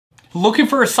Looking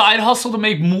for a side hustle to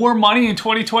make more money in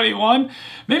 2021?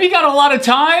 Maybe you got a lot of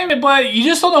time, but you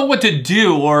just don't know what to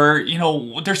do, or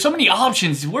there's so many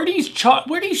options. Where do you start?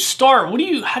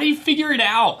 How do you figure it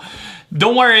out?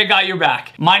 Don't worry, I got your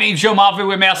back. My name's Joe Moffitt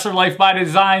with Master Life by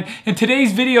Design, and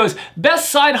today's video is best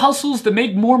side hustles to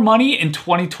make more money in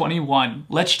 2021.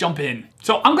 Let's jump in.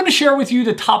 So I'm gonna share with you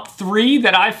the top 3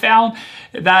 that I found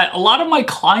that a lot of my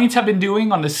clients have been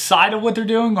doing on the side of what they're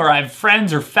doing, or I have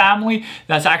friends or family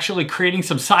that's actually creating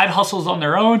some side hustles on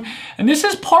their own. And this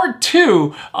is part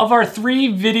 2 of our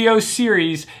 3 video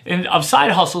series of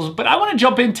side hustles, but I wanna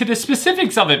jump into the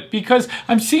specifics of it because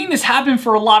I'm seeing this happen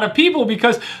for a lot of people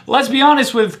because let's be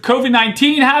honest, with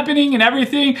COVID-19 happening and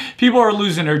everything, people are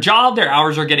losing their job, their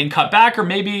hours are getting cut back, or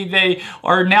maybe they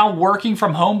are now working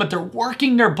from home, but they're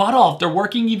working their butt off. They're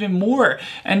working even more,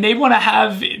 and they want to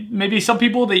have, maybe some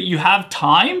people that you have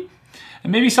time,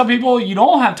 and maybe some people you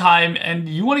don't have time, and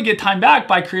you want to get time back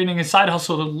by creating a side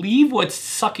hustle to leave what's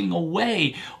sucking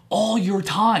away all your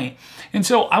time. And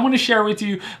so I want to share with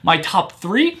you my top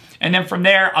 3, and then from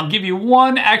there I'll give you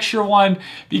one extra one,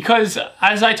 because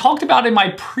as I talked about in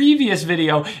my previous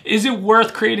video, is it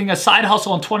worth creating a side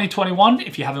hustle in 2021?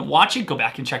 If you haven't watched it, go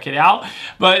back and check it out.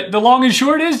 But the long and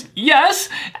short is yes,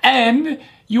 and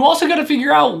you also got to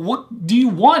figure out, what do you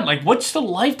want? Like, what's the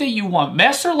life that you want?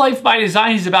 Master Life by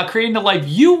Design is about creating the life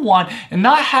you want and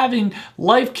not having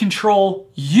life control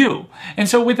you. And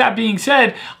so with that being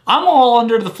said, I'm all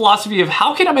under the philosophy of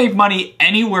how can I make money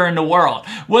anywhere in the world?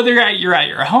 Whether you're at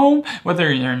your home,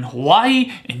 whether you're in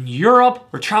Hawaii, in Europe,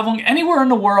 or traveling anywhere in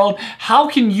the world, how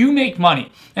can you make money?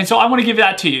 And so I want to give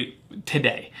that to you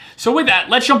today. So with that,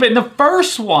 let's jump in. The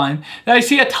first one that I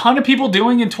see a ton of people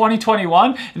doing in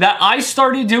 2021 that I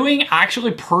started doing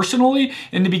actually personally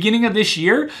in the beginning of this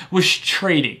year was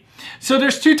trading. So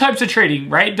there's 2 types of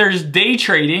trading, right? There's day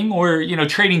trading, or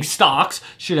trading stocks,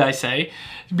 should I say,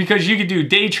 because you could do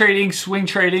day trading, swing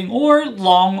trading, or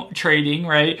long trading,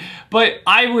 right? But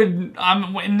when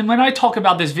I talk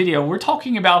about this video, we're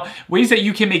talking about ways that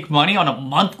you can make money on a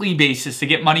monthly basis to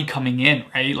get money coming in,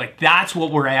 right? Like, that's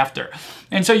what we're after.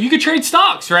 And so you could trade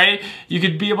stocks, right? You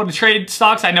could be able to trade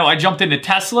stocks. I know I jumped into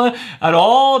Tesla at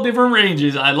all different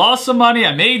ranges. I lost some money,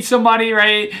 I made some money,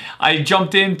 right? I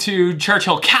jumped into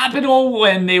Churchill Capital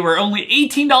when they were only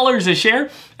 $18 a share,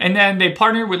 and then they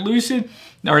partnered with Lucid,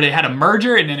 or they had a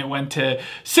merger, and then it went to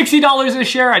 $60 a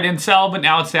share. I didn't sell, but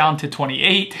now it's down to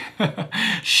 28.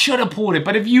 Should have pulled it.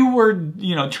 But if you were,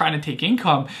 trying to take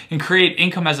income and create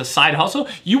income as a side hustle,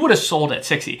 you would have sold at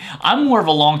 60. I'm more of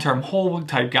a long-term hold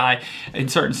type guy in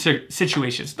certain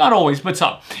situations. Not always, but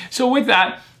some. So with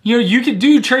that, you could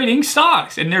do trading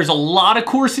stocks, and there's a lot of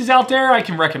courses out there I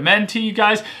can recommend to you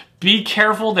guys. Be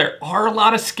careful, there are a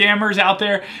lot of scammers out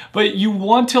there, but you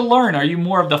want to learn. Are you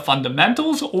more of the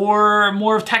fundamentals or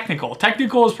more of technical?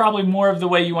 Technical is probably more of the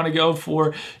way you want to go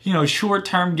for,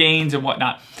 short-term gains and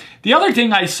whatnot. The other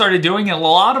thing I started doing in a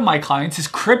lot of my clients is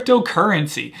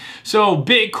cryptocurrency. So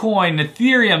Bitcoin,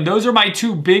 Ethereum, those are my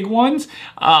 2 big ones.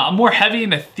 I'm more heavy in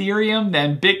Ethereum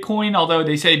than Bitcoin, although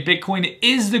they say Bitcoin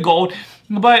is the gold.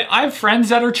 But I have friends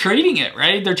that are trading it,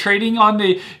 right? They're trading on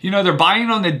the, they're buying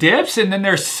on the dips and then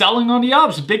they're selling on the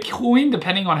ups. Bitcoin,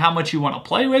 depending on how much you want to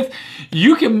play with,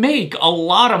 you can make a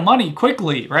lot of money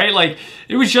quickly, right? Like,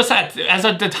 it was just at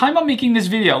the time I'm making this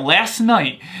video, last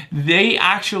night, they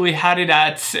actually had it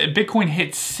at, Bitcoin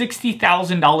hit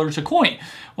 $60,000 a coin.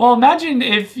 Well, imagine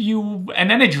if and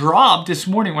then it dropped this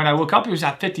morning when I woke up, it was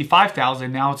at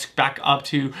 55,000. Now it's back up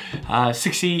to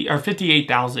 60 or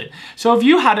 58,000. So if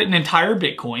you had an entire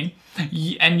Bitcoin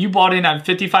and you bought in at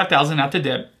 55,000 at the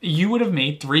dip, you would have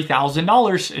made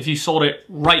 $3,000 if you sold it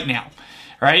right now.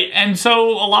 Right? And so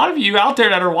a lot of you out there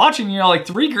that are watching, like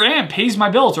 $3 grand pays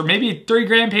my bills, or maybe $3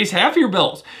 grand pays half your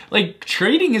bills. Like,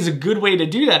 trading is a good way to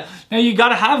do that. Now, you got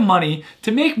to have money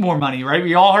to make more money, right?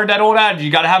 We all heard that old adage,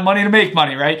 you got to have money to make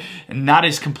money, right? And that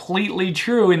is completely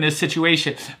true in this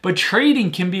situation. But trading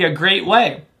can be a great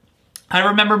way. I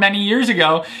remember many years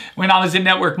ago when I was in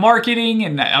network marketing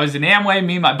and I was in Amway,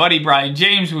 me and my buddy Brian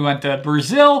James, we went to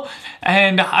Brazil,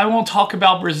 and I won't talk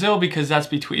about Brazil because that's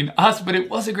between us, but it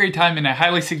was a great time and I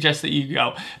highly suggest that you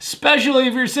go, especially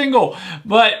if you're single.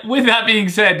 But with that being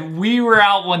said, we were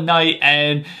out one night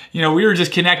and, we were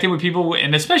just connecting with people,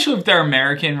 and especially if they're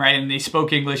American, right, and they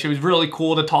spoke English, it was really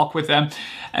cool to talk with them.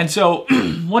 And so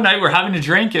one night we're having a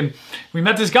drink and we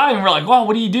met this guy and we're like, well,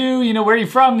 what do you do? Where are you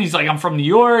from? And he's like, I'm from New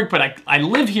York, but I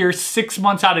live here 6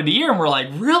 months out of the year. And we're like,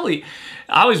 really?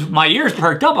 My ears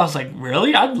perked up. I was like,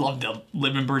 really? I'd love to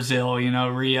live in Brazil,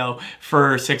 Rio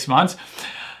for 6 months.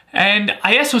 And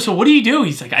I asked him, so what do you do?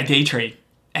 He's like, I day trade.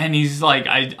 And he's like,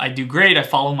 I do great. I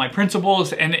follow my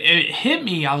principles. And it hit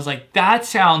me. I was like, that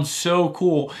sounds so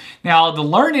cool. Now, the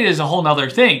learning is a whole nother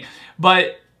thing,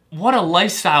 but what a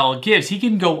lifestyle it gives. He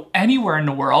can go anywhere in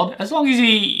the world as long as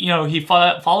he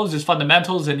follows his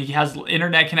fundamentals and he has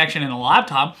internet connection and a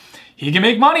laptop. He can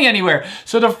make money anywhere.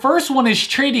 So the first one is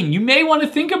trading. You may want to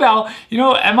think about,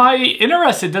 am I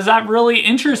interested? Does that really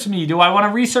interest me? Do I want to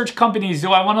research companies?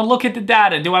 Do I want to look at the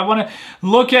data? Do I want to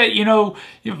look at,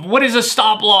 what is a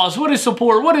stop loss? What is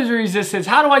support? What is resistance?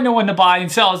 How do I know when to buy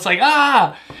and sell? It's like,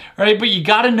 right? But you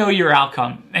got to know your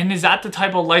outcome. And is that the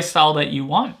type of lifestyle that you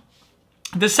want?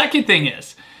 The second thing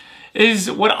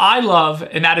is what I love,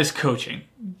 and that is coaching.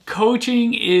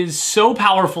 Coaching is so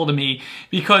powerful to me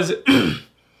because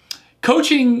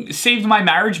coaching saved my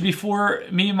marriage before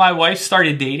me and my wife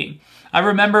started dating. I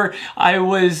remember I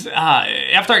was,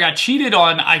 after I got cheated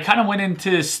on, I kind of went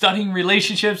into studying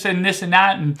relationships and this and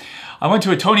that. And I went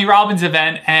to a Tony Robbins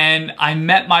event and I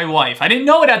met my wife. I didn't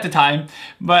know it at the time,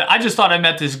 but I just thought I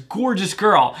met this gorgeous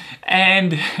girl.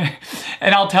 And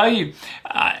I'll tell you,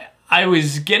 I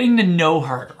was getting to know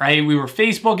her, right? We were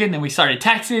Facebooking, then we started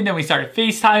texting, then we started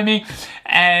FaceTiming.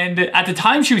 And at the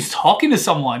time she was talking to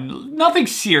someone, nothing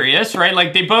serious, right?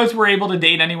 Like they both were able to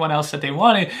date anyone else that they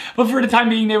wanted. But for the time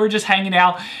being, they were just hanging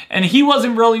out. And he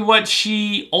wasn't really what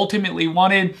she ultimately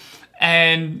wanted.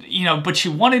 And, but she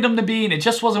wanted him to be, and it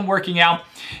just wasn't working out.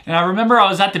 And I remember I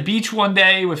was at the beach one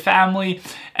day with family,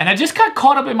 and I just got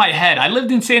caught up in my head. I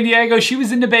lived in San Diego, she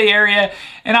was in the Bay Area,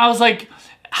 and I was like,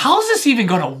 how's this even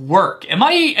gonna work? Am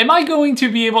I going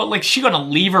to be able, like, she gonna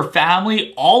leave her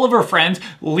family, all of her friends,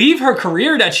 leave her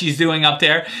career that she's doing up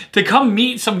there to come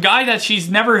meet some guy that she's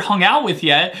never hung out with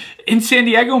yet in San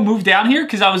Diego, move down here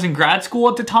because I was in grad school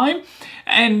at the time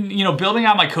and, building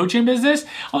out my coaching business?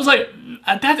 I was like,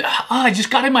 I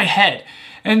just got in my head.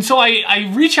 And so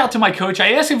I reached out to my coach.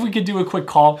 I asked if we could do a quick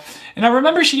call. And I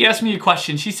remember she asked me a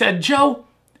question. She said, Joe,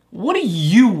 what do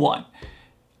you want?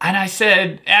 And I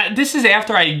said, this is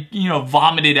after I,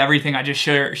 vomited everything I just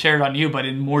shared on you, but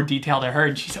in more detail to her.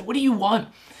 And she said, what do you want?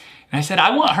 And I said,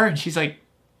 I want her. And she's like,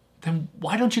 then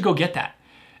why don't you go get that?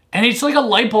 And it's like a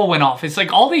light bulb went off. It's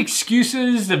like all the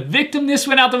excuses, the victimness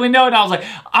went out the window. And I was like,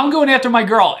 I'm going after my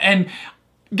girl. And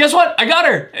guess what? I got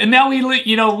her. And now we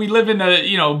live in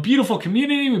a, beautiful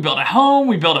community. We built a home.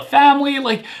 We built a family.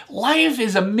 Like, life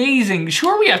is amazing.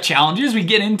 Sure, we have challenges. We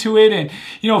get into it and,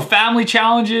 family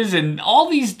challenges and all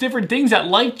these different things that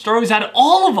life throws at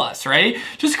all of us, right?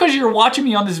 Just because you're watching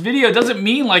me on this video doesn't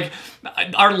mean like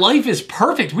our life is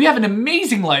perfect. We have an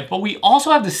amazing life, but we also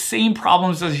have the same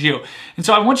problems as you. And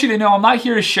so I want you to know I'm not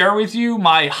here to share with you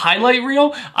my highlight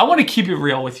reel. I want to keep it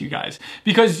real with you guys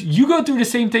because you go through the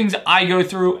same things I go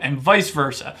through and vice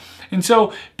versa. And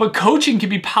so, but coaching can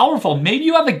be powerful. Maybe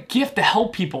you have a gift to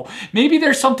help people. Maybe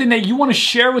there's something that you want to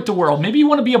share with the world. Maybe you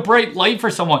want to be a bright light for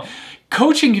someone.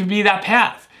 Coaching can be that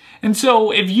path. And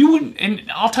so and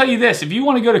I'll tell you this, if you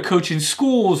want to go to coaching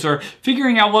schools or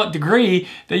figuring out what degree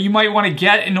that you might want to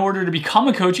get in order to become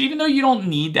a coach, even though you don't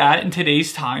need that in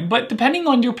today's time, but depending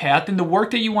on your path and the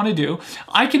work that you want to do,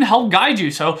 I can help guide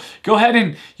you. So go ahead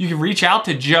and you can reach out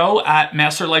to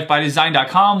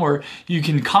joe@masterlifebydesign.com, or you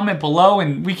can comment below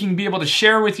and we can be able to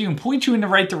share with you and point you in the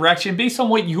right direction based on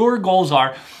what your goals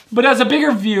are. But as a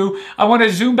bigger view, I want to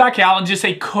zoom back out and just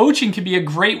say coaching can be a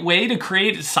great way to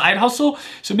create a side hustle.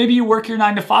 So maybe you work your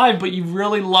 9 to 5, but you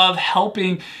really love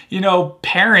helping,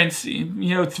 parents,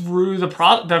 through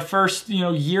the first,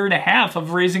 year and a half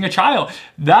of raising a child.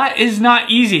 That is not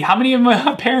easy. How many of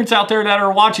my parents out there that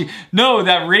are watching know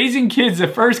that raising kids the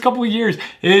first couple of years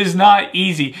is not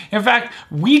easy? In fact,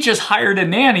 we just hired a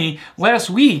nanny last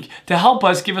week to help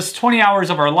us, give us 20 hours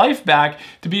of our life back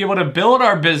to be able to build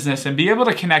our business and be able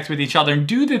to connect with each other and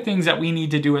do the things that we need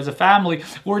to do as a family,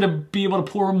 or to be able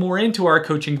to pour more into our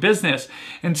coaching business.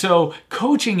 And so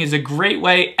coaching is a great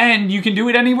way, and you can do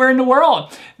it anywhere in the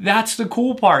world. That's the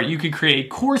cool part. You could create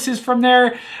courses from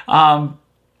there.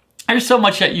 There's so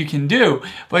much that you can do,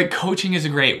 but coaching is a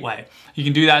great way. You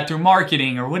can do that through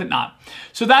marketing or whatnot.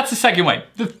 So that's the second way.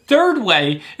 The third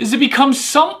way is to become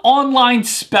some online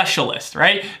specialist,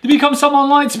 right? To become some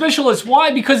online specialist.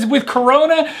 Why? Because with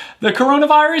the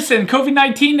coronavirus and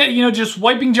COVID-19, just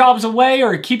wiping jobs away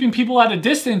or keeping people at a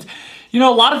distance, a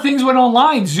lot of things went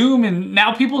online, Zoom, and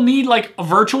now people need like a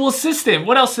virtual assistant.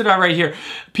 What else did I write here?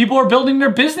 People are building their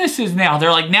businesses now.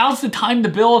 They're like, now's the time to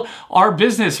build our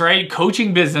business, right?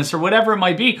 Coaching business or whatever it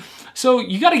might be. So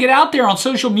you got to get out there on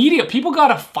social media. People got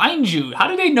to find you. How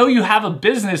do they know you have a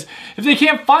business if they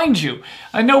can't find you?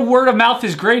 I know word of mouth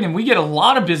is great, and we get a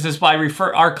lot of business by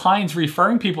our clients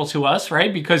referring people to us,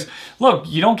 right? Because look,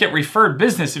 you don't get referred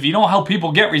business if you don't help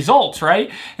people get results, right?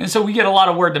 And so we get a lot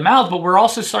of word of mouth, but we're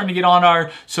also starting to get on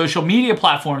our social media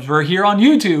platforms. We're here on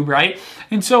YouTube, right?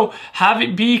 And so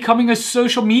becoming a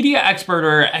social media expert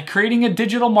or creating a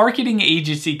digital marketing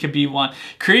agency could be one.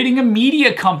 Creating a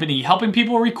media company, helping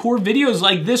people record videos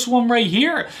like this one right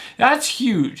here. That's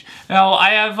huge. Now, I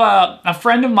have a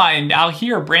friend of mine out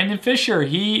here, Brandon Fisher.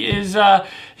 He is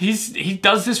he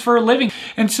does this for a living.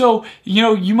 And so, you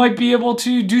know, you might be able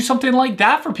to do something like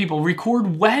that for people,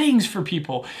 record weddings for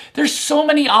people. There's so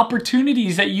many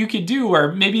opportunities that you could do,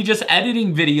 or maybe just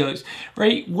editing videos,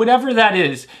 right? Whatever that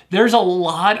is, there's a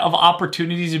lot of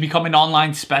opportunities to become an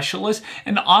online specialist.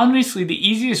 And honestly, the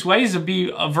easiest way is to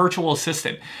be a virtual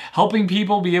assistant, helping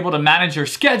people be able to manage their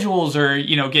schedules, or,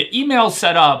 you know, get emails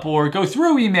set up or go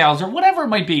through emails or whatever it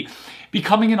might be.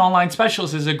 Becoming an online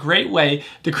specialist is a great way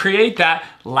to create that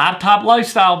laptop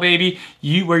lifestyle, baby,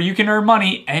 where you can earn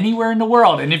money anywhere in the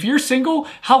world. And if you're single,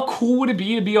 how cool would it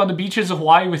be to be on the beaches of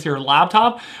Hawaii with your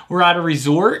laptop or at a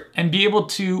resort and be able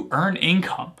to earn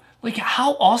income? Like,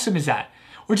 how awesome is that?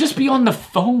 Or just be on the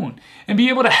phone and be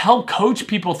able to help coach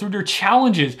people through their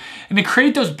challenges and to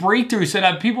create those breakthroughs so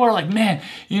that people are like, man,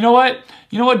 you know what?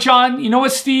 You know what, John? You know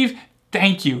what, Steve?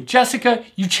 Thank you. Jessica,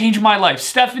 you changed my life.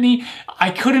 Stephanie,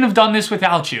 I couldn't have done this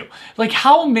without you. Like,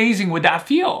 how amazing would that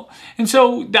feel? And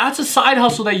so that's a side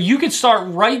hustle that you could start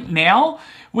right now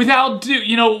without,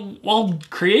 you know, while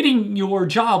creating your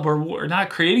job, or not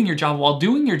creating your job, while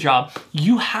doing your job.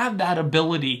 You have that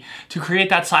ability to create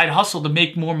that side hustle to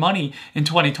make more money in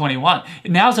 2021.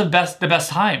 Now's the best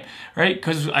time, right?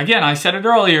 Because again, I said it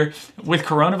earlier, with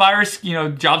coronavirus, you know,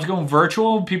 jobs going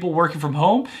virtual, people working from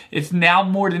home, it's now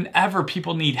more than ever,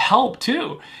 people need help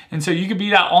too. And so you could be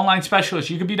that online specialist,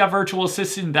 you could be that virtual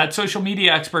assistant, that social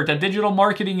media expert, that digital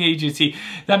marketing agency,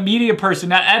 that media person,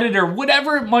 that editor,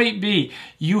 whatever it might be.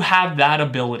 You have that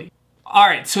ability. All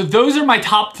right, so those are my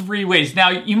top 3 ways.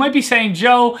 Now, you might be saying,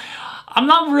 Joe, I'm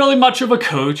not really much of a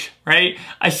coach, right?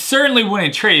 I certainly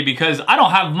wouldn't trade because I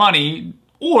don't have money.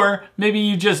 Or maybe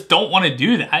you just don't want to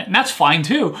do that, and that's fine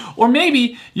too. Or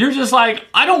maybe you're just like,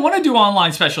 I don't want to do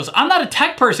online specialists. I'm not a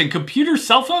tech person. Computers,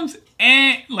 cell phones,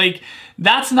 like,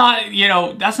 that's not, you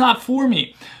know, that's not for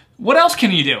me. What else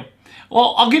can you do?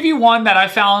 Well, I'll give you one that I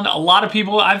found a lot of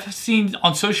people, I've seen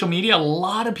on social media, a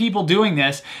lot of people doing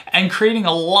this and creating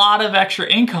a lot of extra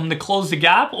income to close the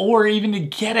gap or even to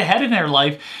get ahead in their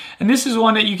life. And this is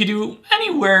one that you could do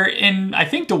anywhere in, I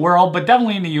think, the world, but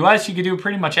definitely in the US, you could do it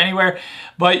pretty much anywhere,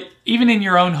 but even in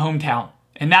your own hometown.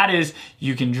 And that is,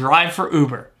 you can drive for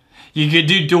Uber. You could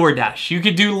do DoorDash. You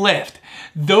could do Lyft.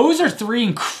 Those are 3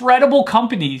 incredible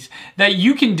companies that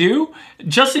you can do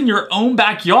just in your own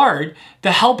backyard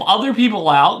to help other people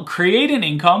out, create an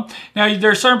income. Now,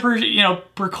 there are certain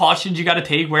precautions you got to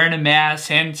take, wearing a mask,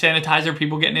 hand sanitizer,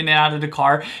 people getting in and out of the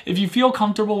car. If you feel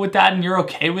comfortable with that and you're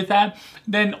okay with that,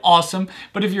 then awesome.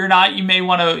 But if you're not, you may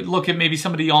want to look at maybe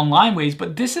some of the online ways.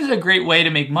 But this is a great way to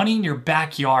make money in your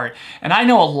backyard. And I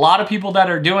know a lot of people that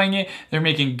are doing it. They're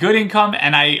making good income.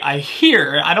 And I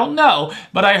hear, I don't know,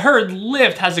 but I heard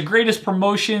Lyft has the greatest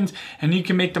promotions and you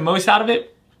can make the most out of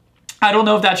it. I don't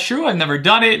know if that's true. I've never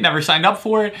done it, never signed up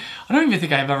for it. I don't even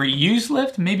think I've ever used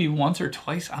Lyft, maybe once or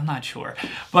twice, I'm not sure.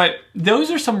 But those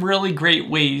are some really great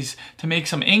ways to make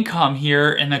some income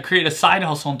here and to create a side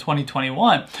hustle in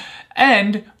 2021.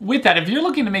 And with that, if you're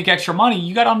looking to make extra money,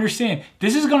 you got to understand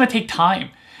this is going to take time.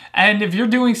 And if you're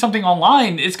doing something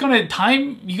online, it's going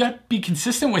to you got to be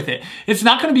consistent with it. It's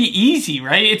not going to be easy,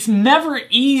 right? It's never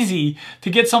easy to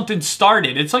get something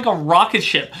started. It's like a rocket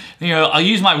ship. You know, I'll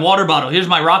use my water bottle. Here's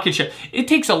my rocket ship. It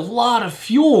takes a lot of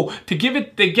fuel to get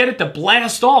it to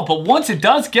blast off. But once it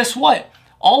does, guess what?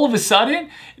 All of a sudden,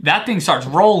 that thing starts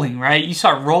rolling, right? You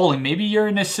start rolling. Maybe you're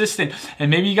an assistant and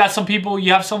maybe you got some people,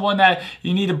 you have someone that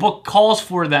you need to book calls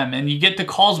for them and you get the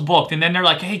calls booked and then they're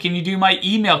like, hey, can you do my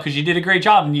email? Because you did a great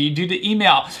job and you do the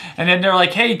email. And then they're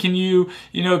like, hey, can you,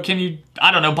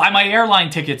 I don't know, buy my airline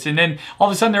tickets? And then all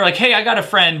of a sudden they're like, hey, I got a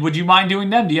friend. Would you mind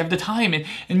doing them? Do you have the time?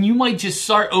 And you might just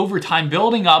start over time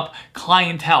building up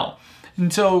clientele.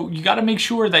 And so you got to make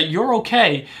sure that you're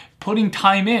okay putting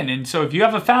time in. And so if you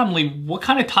have a family, what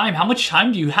kind of time, how much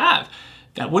time do you have?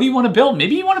 What do you want to build?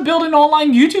 Maybe you want to build an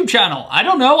online YouTube channel. I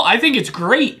don't know. I think it's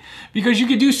great because you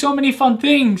could do so many fun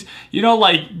things,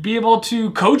 like be able to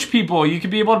coach people. You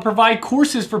could be able to provide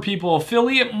courses for people,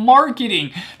 affiliate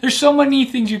marketing. There's so many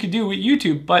things you could do with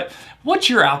YouTube, but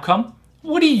what's your outcome?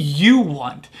 what do you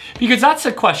want? Because that's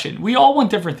the question. We all want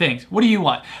different things. What do you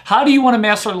want? How do you want to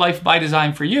master life by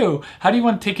design for you? How do you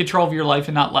want to take control of your life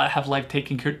and not have life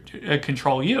taking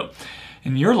control of you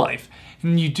in your life?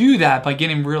 And you do that by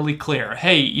getting really clear.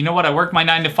 Hey, you know what? I work my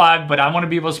 9 to 5, but I want to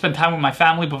be able to spend time with my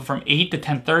family, but from 8 to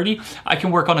 10:30, I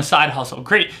can work on a side hustle.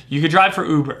 Great. You could drive for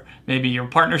Uber. Maybe your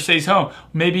partner stays home.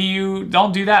 Maybe you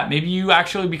don't do that. Maybe you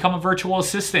actually become a virtual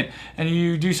assistant and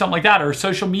you do something like that, or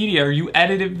social media, or you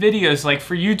edit videos like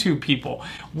for YouTube people.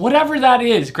 Whatever that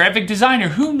is, graphic designer,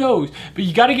 who knows? But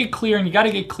you got to get clear, and you got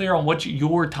to get clear on what's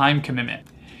your time commitment.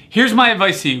 Here's my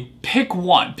advice to you. Pick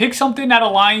one. Pick something that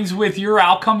aligns with your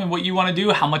outcome and what you want to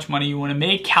do, how much money you want to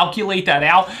make, calculate that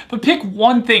out, but pick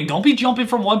one thing. Don't be jumping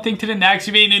from one thing to the next.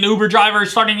 You're being an Uber driver,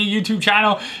 starting a YouTube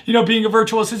channel, being a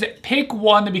virtual assistant. Pick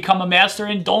one to become a master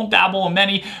in. Don't dabble in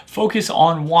many. Focus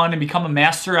on one and become a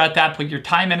master at that. Put your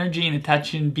time, energy, and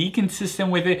attention. Be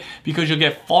consistent with it, because you'll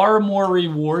get far more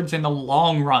rewards in the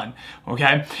long run,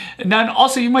 okay? And then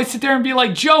also you might sit there and be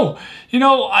like, Joe,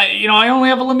 I only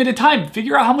have a limited time.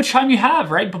 Figure out how much time you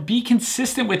have, right? But be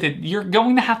consistent with it. You're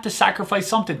going to have to sacrifice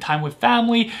something. Time with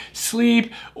family,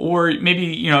 sleep, or maybe,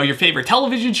 your favorite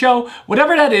television show.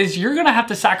 Whatever that is, you're going to have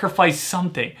to sacrifice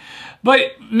something.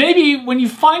 But maybe when you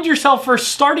find yourself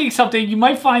first starting something, you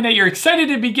might find that you're excited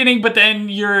at the beginning, but then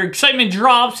your excitement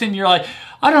drops and you're like,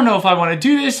 I don't know if I want to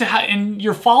do this, and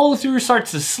your follow through starts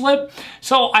to slip.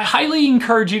 So I highly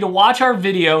encourage you to watch our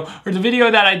video, or the video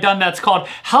that I've done that's called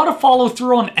How to Follow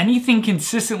Through on Anything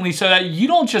Consistently, so that you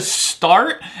don't just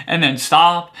start and then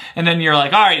stop, and then you're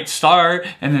like, all right, start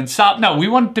and then stop. No, we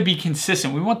want to be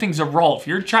consistent. We want things to roll. If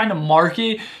you're trying to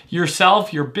market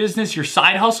yourself, your business, your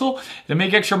side hustle to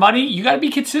make extra money, you got to be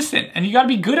consistent, and you got to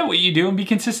be good at what you do and be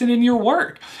consistent in your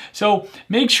work. So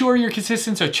make sure you're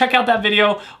consistent. So check out that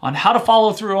video on how to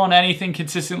follow through on anything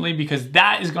consistently, because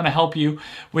that is going to help you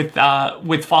with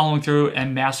following through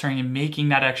and mastering and making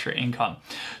that extra income.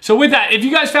 So with that, if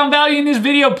you guys found value in this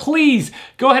video, please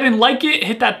go ahead and like it,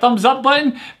 hit that thumbs up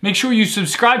button. Make sure you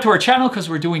subscribe to our channel, because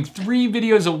we're doing 3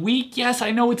 videos a week. Yes,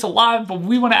 I know it's a lot, but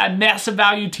we want to add massive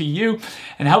value to you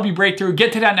and help you break through,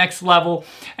 get to that next level.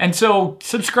 And so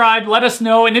subscribe, let us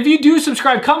know. And if you do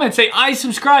subscribe, comment, say, I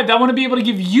subscribed. I want to be able to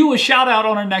give you a shout out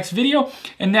on our next video.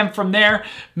 And then from there,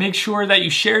 make sure that you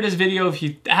share this video if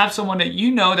you have someone that you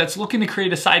know that's looking to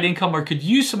create a side income or could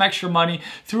use some extra money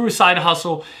through a side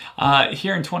hustle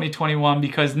here in 2021,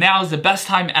 because now is the best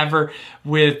time ever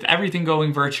with everything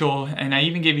going virtual. And I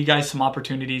even gave you guys some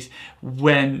opportunities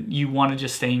when you want to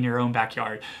just stay in your own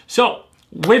backyard. So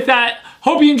with that,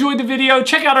 hope you enjoyed the video.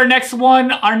 Check out our next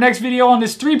video on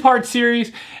this 3-part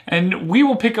series, and we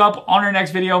will pick up on our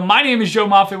next video. My name is Joe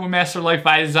Moffitt with Master Life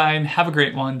by Design. Have a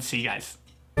great one. See you guys.